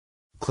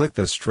click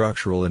the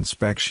Structural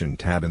Inspection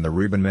tab in the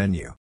ribbon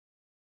menu.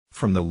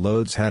 From the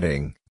Loads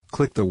heading,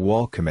 click the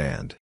Wall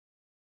command.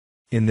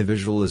 In the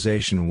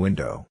visualization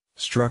window,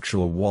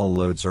 structural wall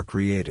loads are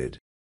created.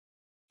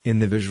 In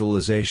the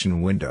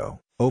visualization window,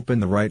 open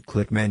the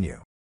right-click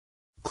menu.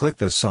 Click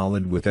the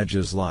Solid with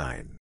Edges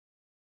line.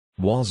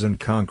 Walls and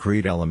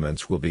concrete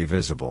elements will be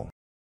visible.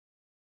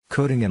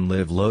 Coating and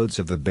live loads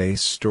of the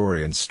base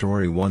story and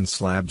story 1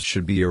 slabs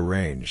should be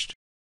arranged.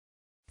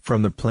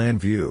 From the plan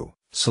view,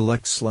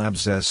 select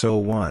slabs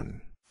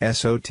SO1,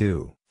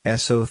 SO2,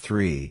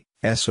 SO3,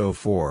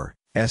 SO4,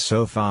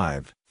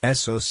 SO5,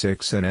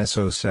 SO6 and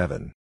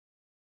SO7.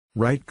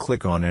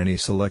 Right-click on any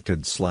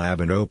selected slab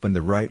and open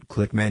the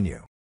right-click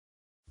menu.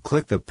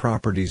 Click the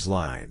Properties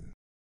line.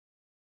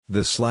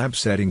 The Slab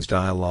Settings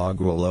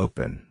dialog will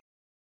open.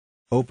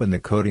 Open the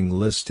Coating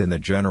list in the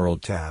General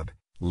tab,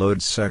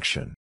 Loads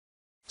section.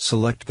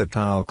 Select the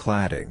Tile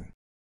Cladding.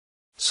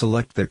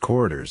 Select the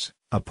Corridors,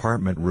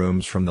 Apartment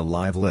Rooms from the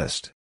Live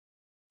list.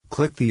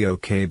 Click the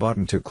OK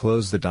button to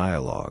close the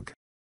dialog.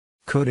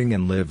 Coating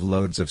and live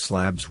loads of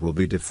slabs will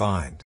be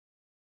defined.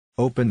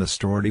 Open the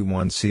Story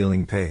 1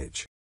 ceiling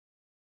page.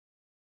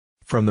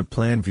 From the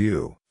plan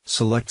view,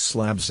 select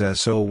slabs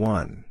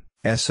SO1,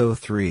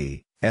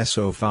 SO3,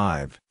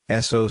 SO5,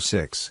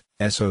 SO6,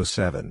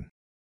 SO7.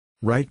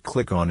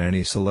 Right-click on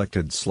any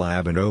selected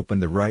slab and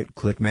open the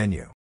right-click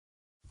menu.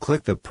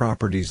 Click the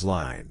Properties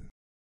line.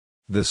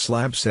 The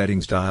Slab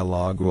Settings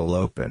dialog will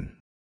open.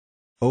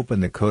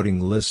 Open the Coating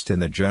list in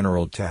the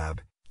General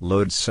tab,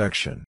 Loads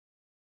section.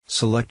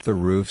 Select the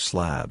roof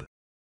slab.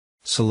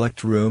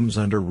 Select Rooms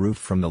under Roof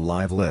from the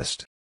Live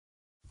list.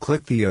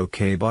 Click the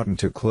OK button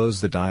to close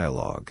the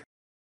dialog.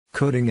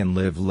 Coating and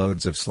live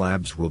loads of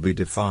slabs will be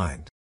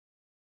defined.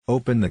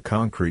 Open the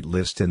Concrete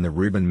list in the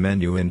ribbon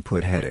menu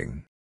input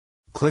heading.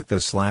 Click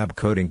the Slab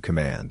Coating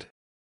command.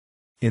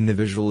 In the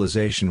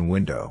visualization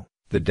window,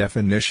 the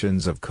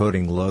definitions of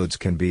coating loads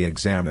can be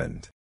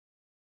examined.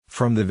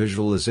 From the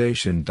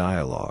visualization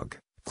dialog,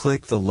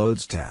 click the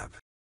Loads tab.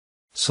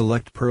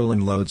 Select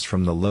Purlin Loads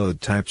from the Load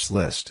Types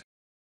list.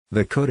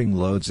 The coating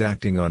loads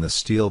acting on the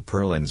steel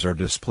purlins are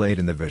displayed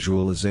in the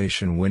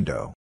visualization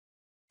window.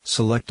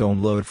 Select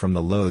Own Load from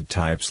the Load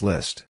Types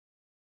list.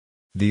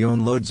 The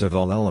own loads of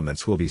all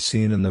elements will be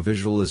seen in the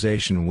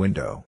visualization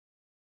window.